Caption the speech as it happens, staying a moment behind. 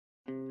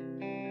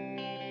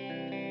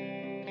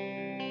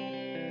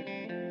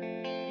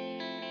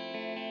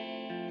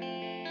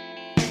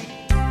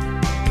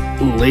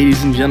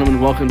Ladies and gentlemen,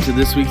 welcome to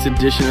this week's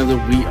edition of the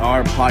We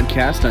Are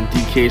podcast on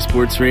DK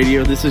Sports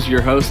Radio. This is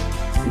your host,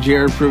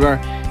 Jared Prugar,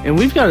 and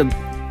we've got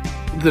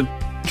the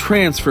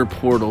transfer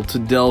portal to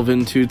delve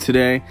into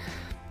today,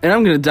 and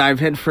I'm going to dive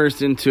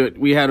headfirst into it.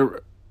 We had a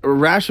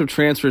rash of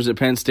transfers at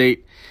Penn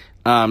State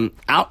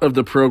out of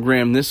the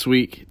program this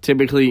week.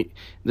 Typically,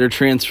 they're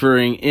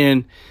transferring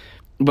in,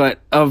 but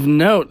of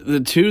note,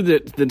 the two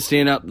that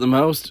stand out the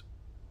most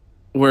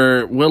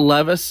were Will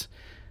Levis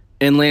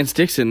and Lance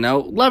Dixon. Now,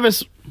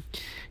 Levis,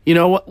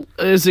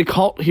 is a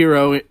cult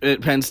hero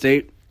at Penn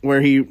State,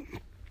 where he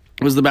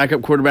was the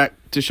backup quarterback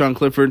to Sean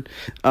Clifford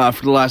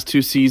for the last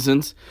two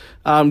seasons,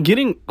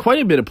 getting quite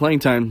a bit of playing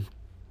time,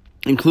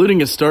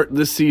 including a start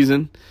this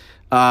season.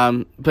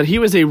 But he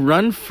was a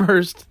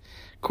run-first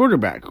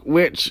quarterback,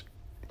 which,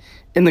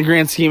 in the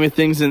grand scheme of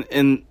things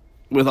and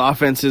with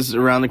offenses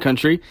around the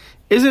country,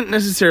 isn't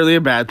necessarily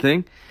a bad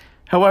thing.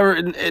 However,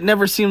 it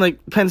never seemed like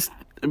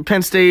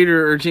Penn State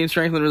or James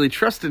Franklin really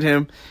trusted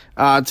him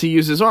to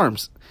use his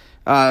arms.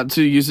 Down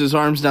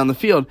the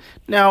field.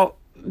 Now,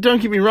 don't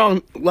get me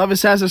wrong,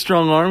 Levis has a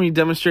strong arm. He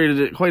demonstrated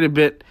it quite a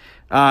bit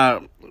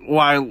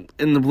while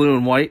in the blue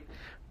and white,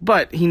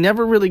 but he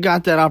never really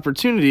got that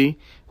opportunity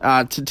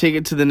to take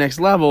it to the next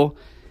level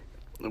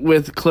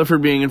with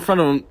Clifford being in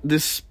front of him,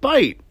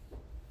 despite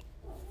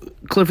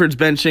Clifford's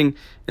benching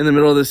in the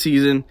middle of the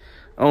season,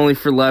 only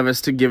for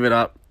Levis to give it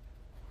up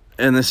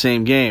in the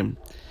same game.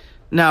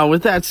 Now,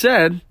 with that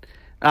said,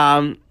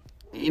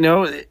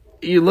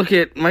 you look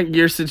at Mike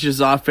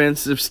Yurcich's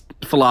offensive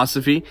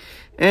philosophy,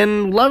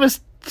 and Levis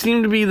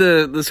seemed to be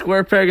the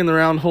square peg in the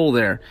round hole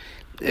there.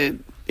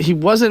 He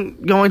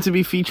wasn't going to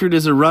be featured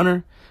as a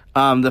runner.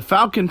 The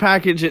Falcon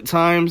package at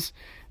times,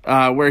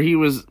 where he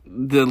was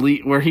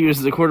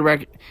the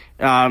quarterback,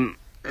 and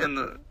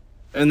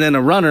then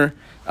a runner,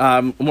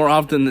 more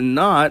often than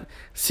not,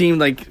 seemed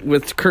like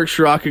with Kirk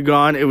Ciarrocca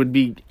gone, it would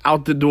be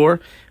out the door.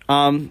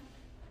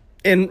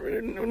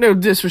 And no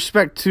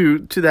disrespect to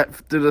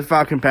the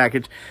Falcon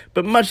package,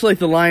 but much like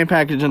the Lion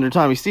package under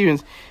Tommy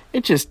Stevens,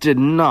 it just did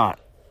not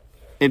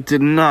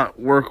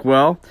work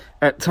well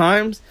at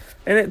times,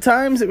 and at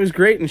times it was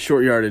great in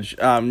short yardage.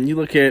 You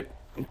look at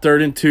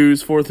 3rd and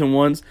 2s, 4th and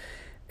 1s,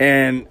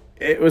 and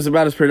it was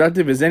about as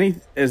productive as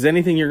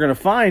anything you're going to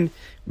find,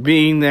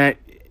 being that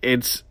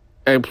it's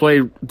a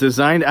play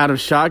designed out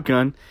of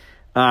shotgun,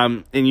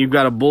 and you've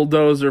got a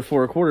bulldozer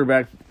for a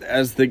quarterback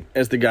as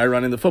the guy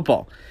running the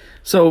football.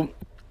 So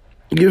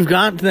you've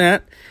got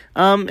that.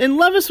 And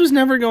Levis was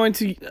never going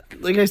to,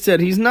 like I said,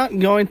 he's not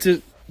going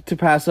to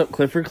pass up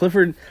Clifford.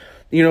 Clifford,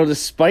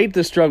 despite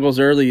the struggles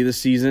early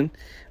this season,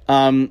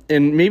 and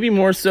maybe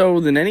more so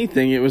than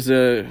anything, it was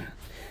a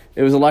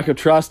lack of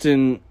trust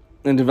in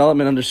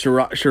development under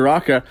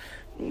Ciarrocca.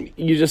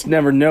 You just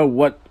never know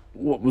what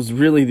was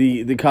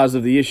really the cause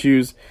of the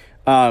issues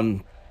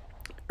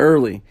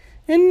early.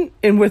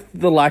 And with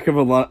the lack of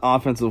an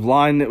offensive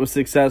line that was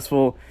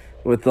successful,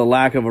 with the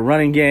lack of a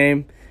running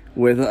game,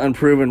 with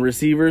unproven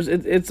receivers,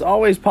 it's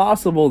always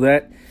possible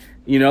that,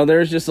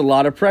 there's just a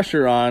lot of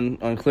pressure on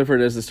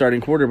Clifford as the starting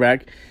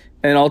quarterback,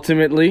 and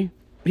ultimately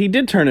he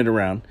did turn it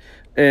around.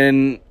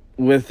 And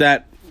with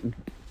that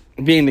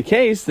being the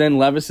case, then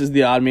Levis is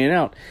the odd man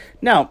out.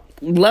 Now,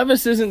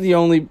 Levis isn't the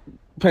only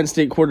Penn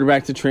State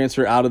quarterback to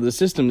transfer out of the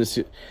system this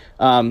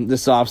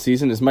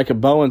offseason, as Micah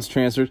Bowens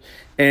transferred,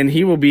 and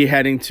he will be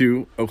heading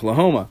to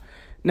Oklahoma.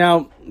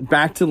 Now,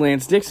 back to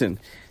Lance Dixon.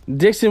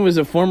 Dixon was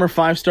a former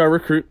 5-star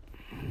recruit,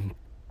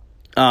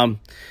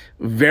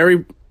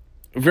 very,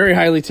 very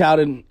highly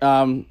touted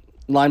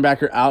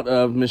linebacker out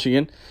of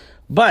Michigan.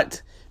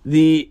 But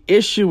the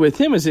issue with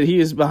him is that he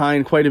is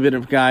behind quite a bit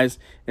of guys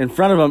in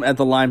front of him at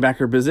the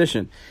linebacker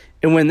position.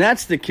 And when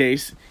that's the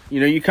case,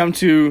 you come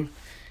to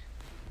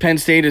Penn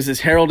State as this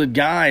heralded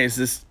guy, as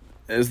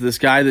this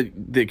guy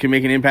that can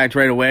make an impact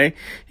right away.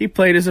 He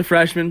played as a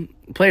freshman,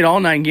 played all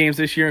 9 games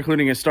this year,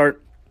 including a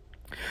start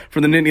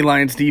for the Nittany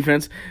Lions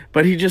defense,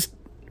 but he just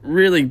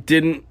really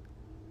didn't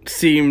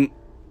seem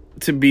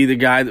to be the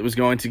guy that was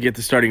going to get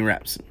the starting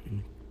reps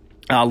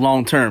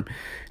long term.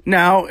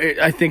 Now,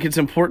 I think it's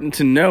important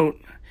to note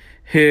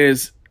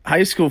his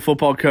high school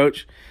football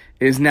coach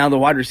is now the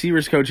wide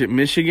receivers coach at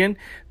Michigan.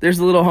 There's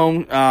a little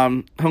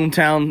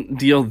hometown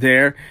deal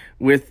there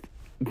with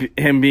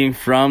him being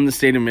from the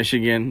state of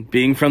Michigan,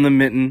 being from the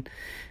Mitten,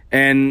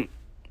 and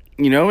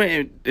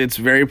it's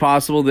very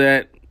possible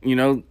that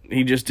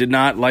he just did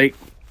not like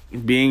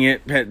being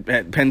at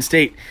Penn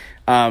State.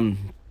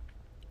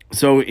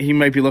 So he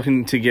might be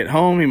looking to get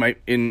home. He might,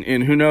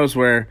 in who knows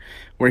where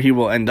he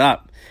will end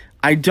up.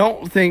 I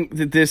don't think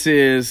that this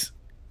is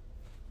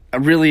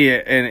really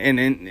an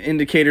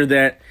indicator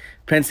that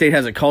Penn State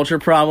has a culture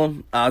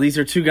problem. These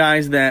are two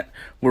guys that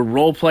were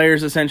role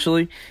players,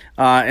 essentially,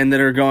 and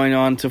that are going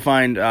on to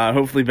find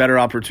hopefully better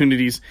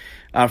opportunities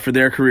for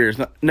their careers.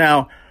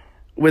 Now,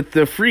 with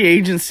the free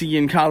agency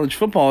in college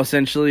football,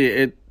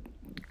 essentially,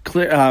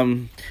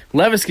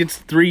 Levis gets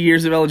 3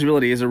 years of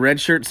eligibility as a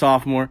redshirt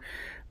sophomore.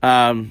 He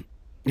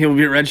will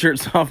be a redshirt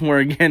sophomore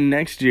again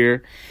next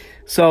year.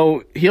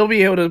 So he'll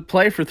be able to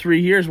play for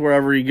 3 years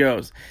wherever he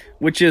goes,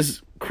 which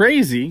is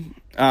crazy.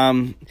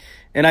 And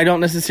I don't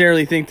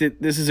necessarily think that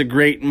this is a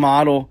great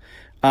model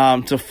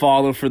to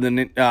follow for the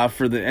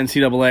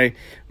NCAA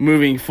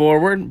moving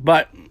forward,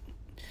 but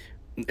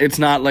it's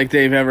not like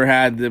they've ever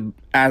had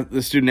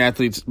the student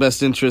athlete's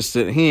best interests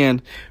at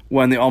hand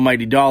when the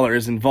almighty dollar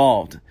is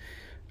involved.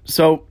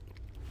 So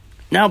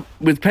now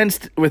with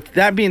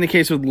that being the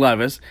case with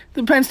Levis,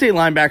 the Penn State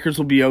linebackers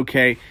will be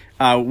okay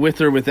with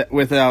or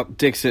without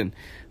Dixon,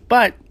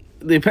 but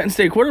the Penn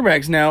State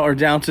quarterbacks now are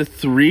down to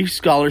 3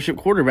 scholarship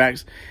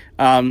quarterbacks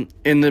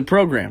in the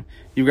program.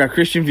 You've got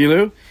Christian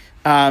Villu,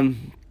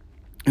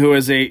 who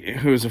is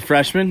a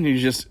freshman. He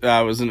just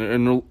was an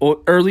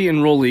early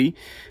enrollee.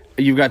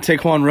 You've got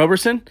Taquan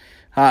Roberson,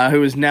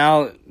 who is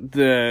now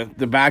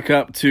the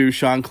backup to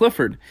Sean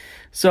Clifford.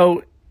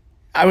 So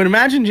I would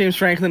imagine James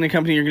Franklin and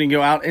company are going to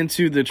go out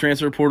into the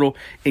transfer portal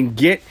and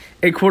get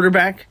a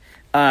quarterback,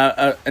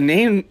 a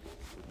name.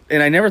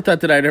 And I never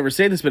thought that I'd ever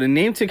say this, but a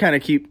name to kind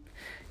of keep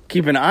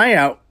an eye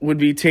out would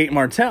be Tate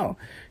Martell.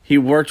 He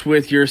worked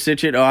with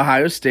Yurcich at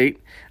Ohio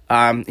State.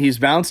 He's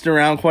bounced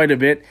around quite a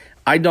bit.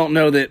 I don't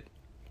know that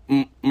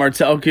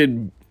Martell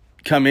could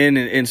come in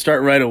and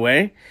start right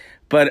away,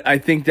 but I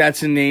think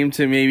that's a name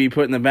to maybe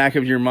put in the back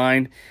of your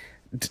mind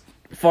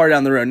far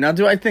down the road. Now,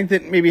 do I think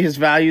that maybe his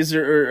values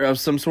are of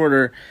some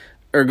sort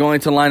are going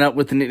to line up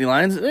with the Nittany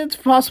Lions? It's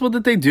possible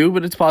that they do,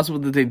 but it's possible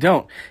that they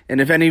don't.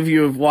 And if any of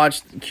you have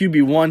watched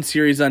QB1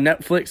 series on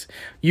Netflix,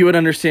 you would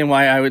understand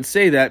why I would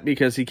say that,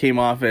 because he came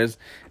off as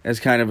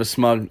kind of a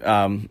smug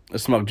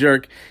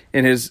jerk,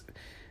 and his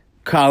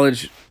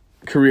college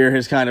career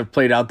has kind of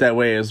played out that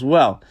way as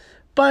well.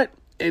 But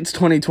it's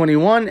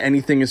 2021,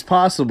 anything is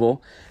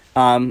possible.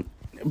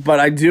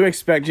 But I do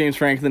expect James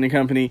Franklin and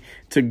company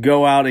to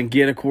go out and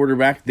get a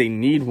quarterback. They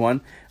need one.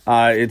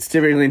 It's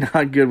typically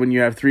not good when you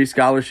have 3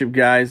 scholarship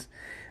guys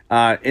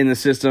in the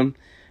system,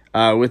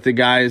 with the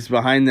guys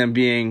behind them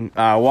being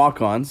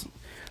walk-ons.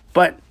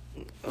 But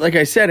like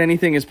I said,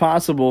 anything is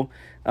possible.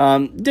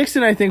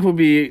 Dixon, I think,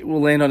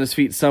 will land on his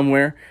feet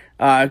somewhere.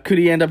 Could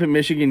he end up in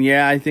Michigan?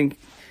 Yeah, I think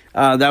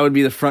that would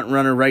be the front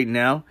runner right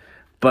now.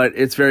 But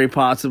it's very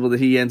possible that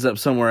he ends up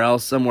somewhere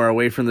else, somewhere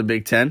away from the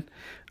Big Ten.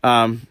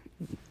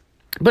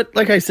 But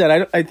like I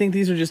said, I think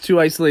these are just 2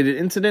 isolated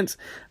incidents.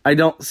 I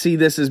don't see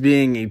this as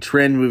being a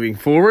trend moving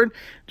forward.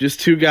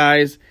 Just 2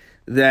 guys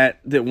that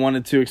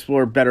wanted to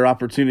explore better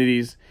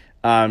opportunities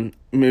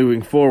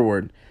moving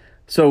forward.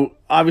 So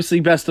obviously,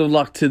 best of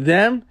luck to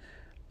them.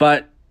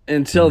 But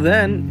until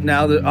then,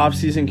 now the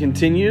offseason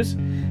continues,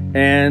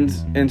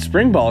 and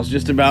spring ball is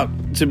just about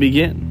to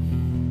begin.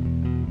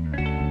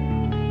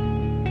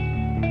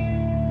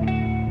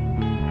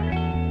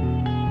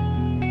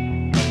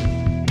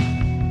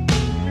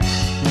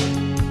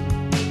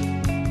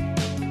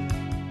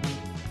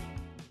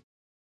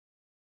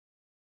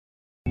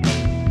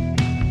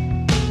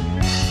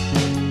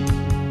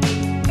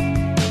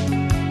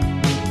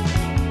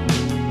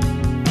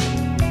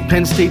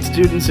 Penn State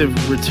students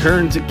have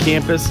returned to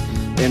campus,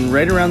 and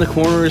right around the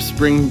corner is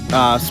spring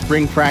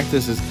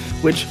practices,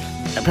 which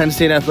Penn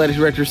State Athletic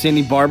Director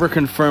Sandy Barbour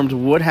confirmed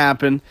would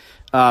happen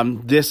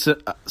this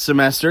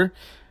semester.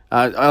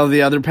 All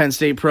the other Penn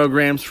State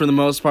programs, for the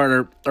most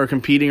part, are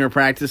competing or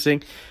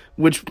practicing,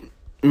 which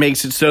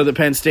makes it so that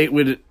Penn State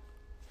would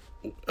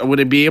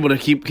be able to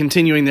keep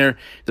continuing their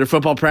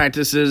football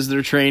practices,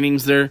 their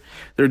trainings, their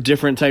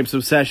different types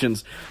of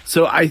sessions.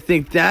 So I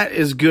think that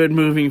is good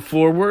moving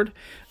forward.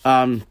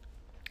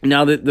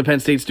 Now that the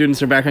Penn State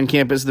students are back on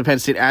campus, the Penn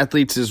State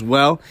athletes as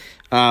well,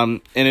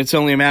 and it's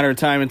only a matter of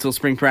time until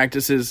spring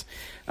practices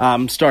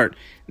start.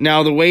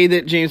 Now, the way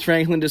that James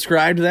Franklin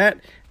described that,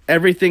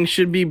 everything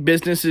should be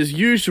business as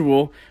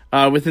usual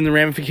within the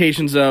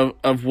ramifications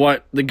of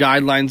what the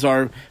guidelines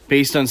are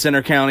based on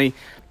Centre County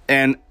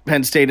and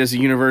Penn State as a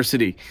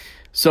university.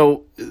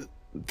 So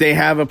they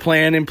have a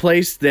plan in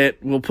place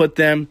that will put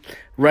them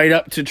right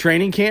up to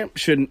training camp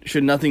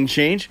should nothing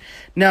change.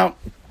 Now,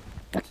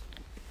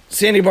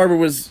 Sandy Barbour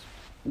was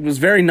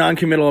very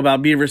non-committal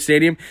about Beaver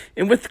Stadium,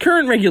 and with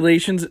current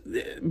regulations,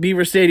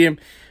 Beaver Stadium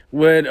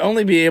would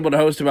only be able to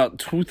host about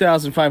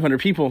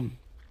 2,500 people,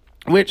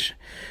 which,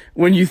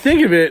 when you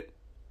think of it,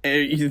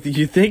 you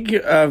think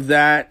of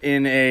that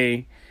in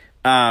a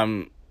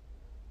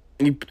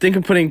you think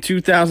of putting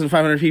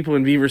 2,500 people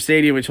in Beaver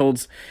Stadium, which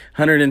holds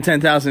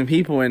 110,000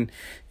 people, and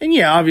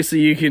yeah,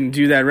 obviously you can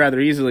do that rather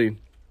easily.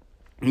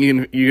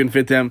 You can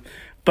fit them.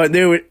 But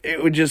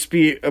it would just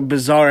be a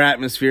bizarre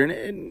atmosphere,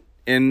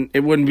 and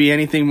it wouldn't be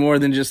anything more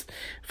than just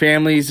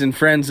families and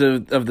friends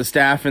of the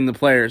staff and the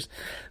players,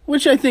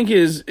 which I think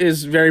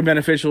is very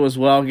beneficial as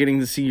well, getting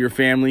to see your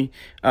family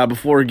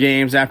before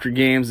games, after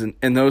games,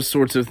 and those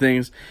sorts of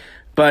things.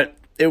 But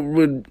it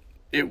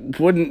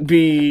wouldn't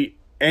be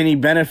any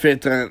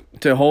benefit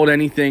to hold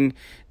anything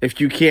if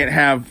you can't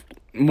have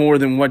more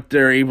than what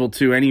they're able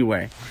to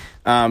anyway.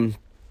 And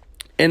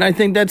I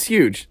think that's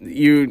huge.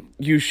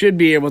 You should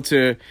be able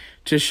to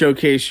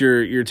showcase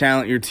your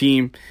talent, your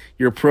team,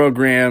 your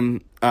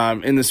program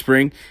in the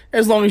spring,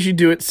 as long as you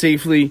do it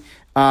safely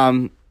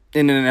and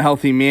in a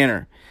healthy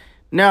manner.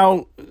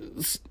 Now,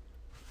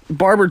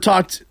 Barber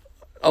talked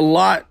a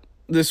lot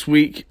this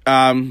week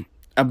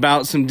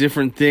about some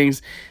different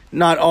things,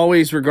 not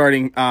always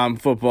regarding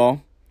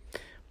football,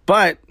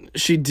 but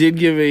she did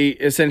give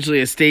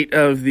essentially a state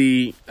of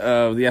the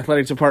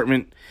athletics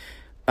department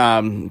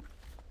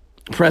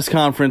press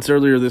conference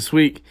earlier this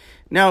week.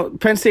 Now,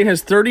 Penn State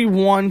has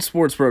 31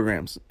 sports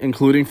programs,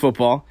 including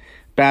football,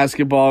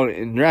 basketball,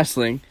 and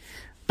wrestling,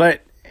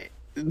 but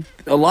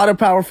a lot of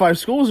Power 5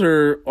 schools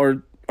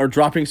are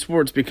dropping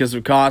sports because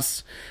of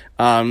costs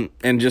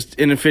and just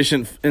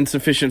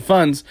insufficient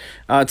funds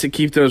to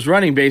keep those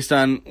running based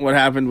on what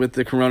happened with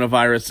the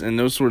coronavirus and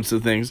those sorts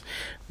of things.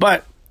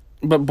 But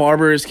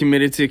Barber is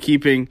committed to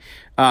keeping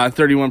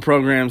 31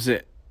 programs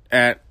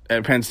at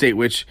Penn State,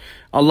 which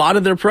a lot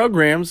of their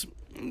programs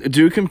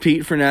do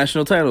compete for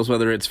national titles,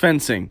 whether it's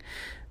fencing,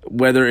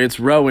 whether it's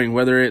rowing,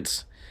 whether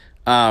it's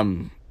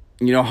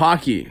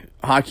hockey.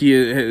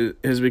 Hockey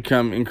has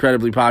become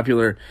incredibly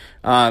popular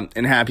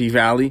in Happy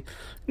Valley.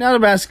 Now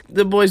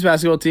the boys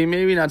basketball team,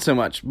 maybe not so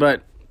much,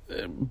 but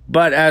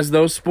as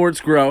those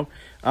sports grow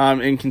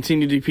and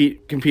continue to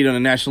compete on a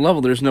national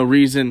level, there's no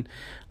reason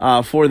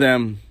for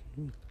them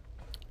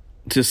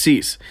to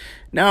cease.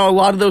 Now, a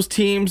lot of those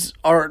teams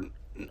are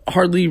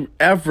hardly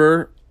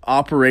ever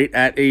operate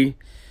at a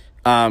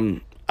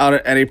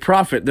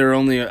profit. There are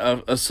only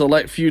a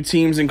select few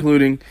teams,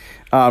 including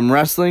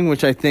wrestling,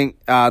 which I think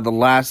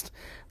the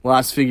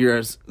last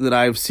figures that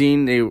I've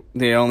seen,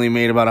 they only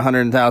made about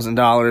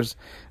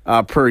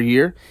 $100,000 per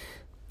year.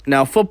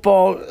 Now,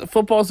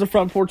 football's the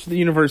front porch of the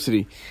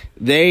university.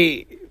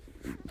 They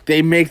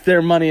make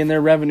their money and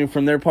their revenue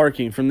from their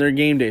parking, from their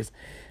game days,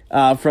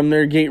 from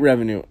their gate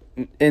revenue,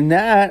 and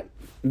that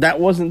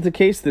wasn't the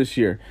case this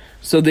year.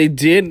 So they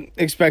did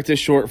expect a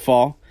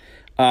shortfall,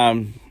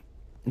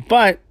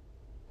 but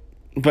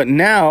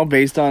now,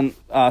 based on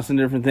some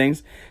different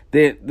things,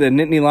 the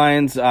Nittany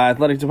Lions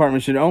athletic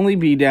department should only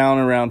be down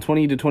around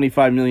 $20 to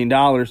 $25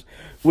 million,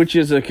 which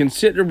is a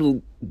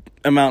considerable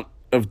amount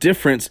of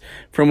difference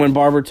from when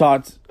Barber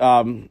talked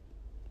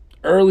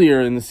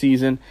earlier in the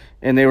season,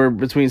 and they were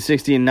between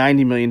 $60 and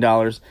 $90 million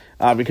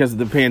because of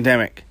the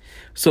pandemic.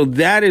 So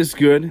that is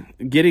good.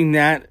 Getting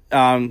that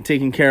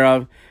taken care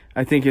of,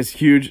 I think, is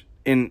huge,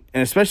 and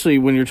especially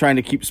when you're trying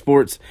to keep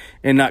sports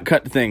and not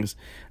cut things.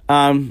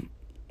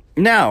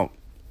 Now,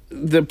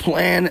 the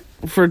plan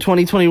for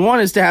 2021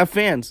 is to have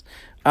fans.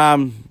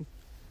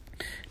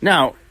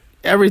 Now,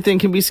 everything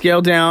can be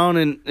scaled down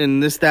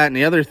and this, that, and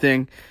the other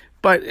thing,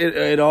 but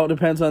it all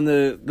depends on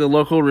the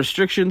local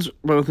restrictions,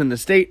 both in the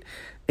state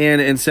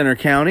and in Center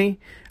County,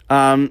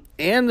 and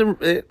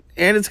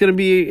it's going to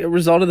be a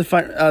result of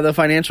the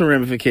financial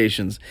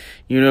ramifications.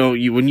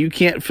 When you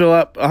can't fill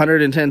up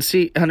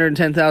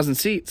 110,000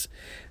 seats,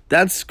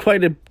 that's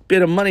quite a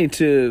bit of money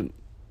to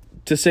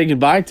say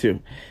goodbye to.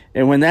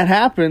 And when that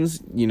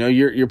happens,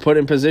 you're put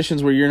in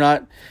positions where you're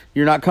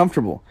not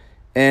comfortable.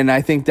 And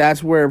I think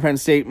that's where Penn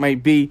State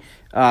might be,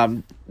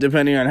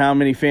 depending on how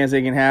many fans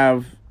they can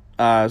have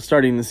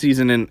starting the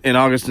season in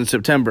August and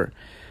September.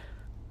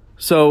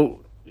 So,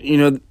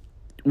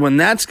 when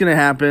that's going to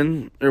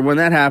happen, or when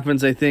that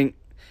happens, I think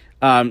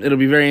it'll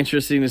be very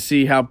interesting to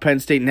see how Penn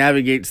State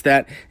navigates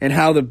that and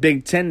how the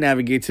Big Ten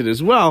navigates it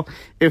as well,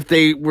 if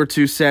they were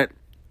to set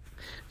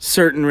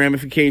certain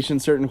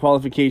ramifications, certain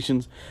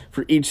qualifications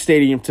for each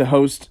stadium to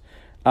host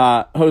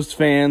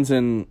fans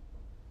and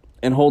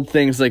hold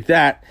things like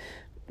that,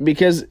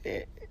 because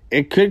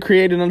it could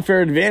create an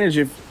unfair advantage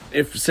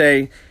if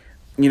say,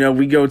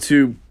 we go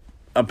to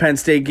a Penn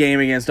State game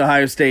against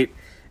Ohio State,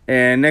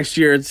 and next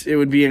year it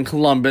would be in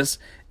Columbus,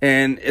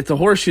 and it's a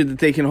horseshoe that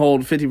they can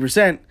hold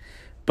 50%,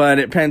 but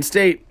at Penn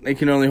State they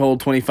can only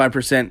hold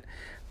 25%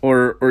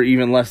 or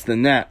even less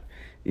than that.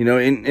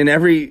 In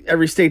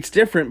every state's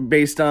different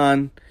based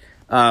on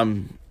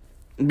certain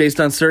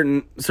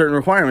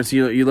requirements.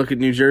 You look at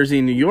New Jersey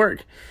and New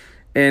York,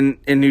 and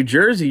in New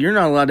Jersey you're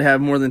not allowed to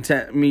have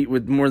meet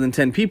with more than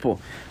 10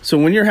 people. So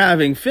when you're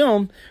having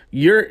film,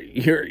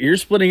 you're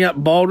splitting up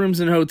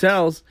ballrooms and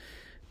hotels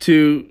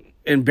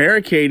and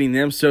barricading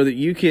them so that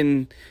you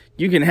can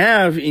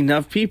have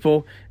enough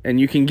people and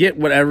you can get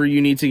whatever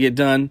you need to get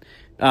done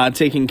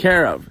taken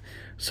care of.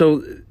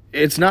 So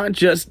it's not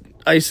just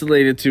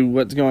isolated to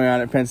what's going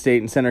on at Penn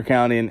State and Center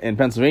County and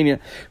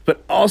Pennsylvania,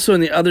 but also in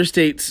the other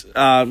states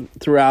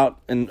throughout,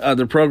 and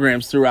other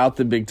programs throughout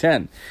the Big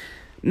Ten.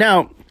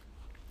 Now,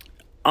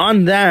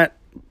 on that,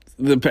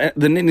 the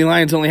Nittany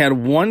Lions only had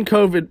one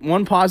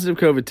positive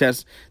COVID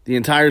test the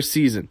entire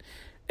season,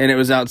 and it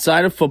was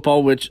outside of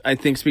football, which I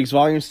think speaks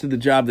volumes to the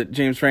job that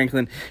James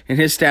Franklin and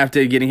his staff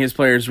did getting his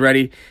players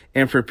ready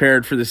and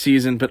prepared for the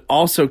season, but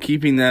also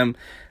keeping them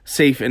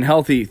safe and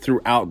healthy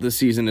throughout the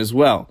season as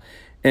well.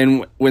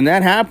 And when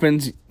that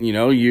happens,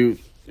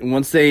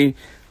 once they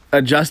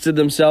adjusted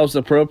themselves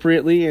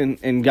appropriately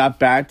and got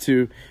back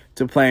to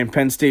playing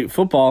Penn State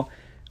football,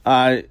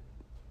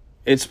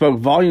 it spoke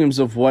volumes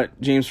of what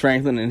James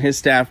Franklin and his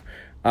staff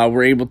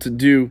were able to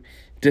do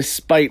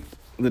despite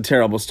the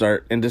terrible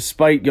start and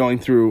despite going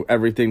through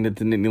everything that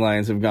the Nittany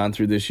Lions have gone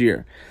through this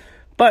year.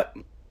 But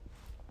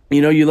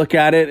you look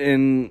at it,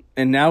 and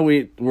now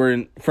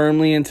we're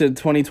firmly into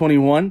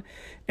 2021,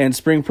 and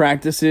spring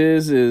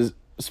practices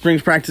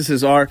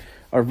are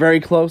very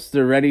close.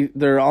 They're ready.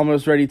 They're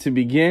almost ready to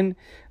begin,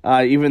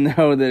 even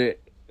though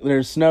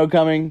there's snow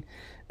coming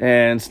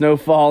and snow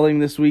falling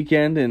this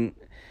weekend,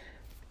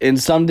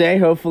 and someday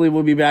hopefully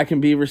we'll be back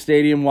in Beaver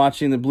Stadium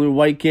watching the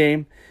Blue-White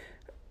game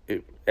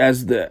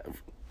as the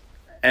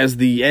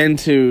end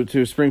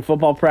to spring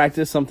football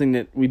practice, something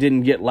that we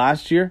didn't get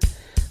last year.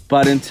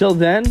 But until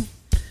then,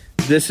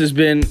 this has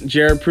been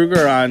Jared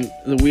Pruger on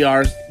the We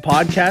Are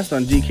podcast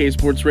on DK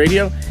Sports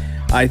Radio.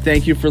 I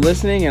thank you for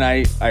listening, and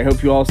I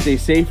hope you all stay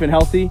safe and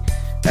healthy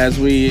as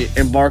we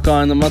embark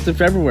on the month of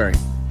February.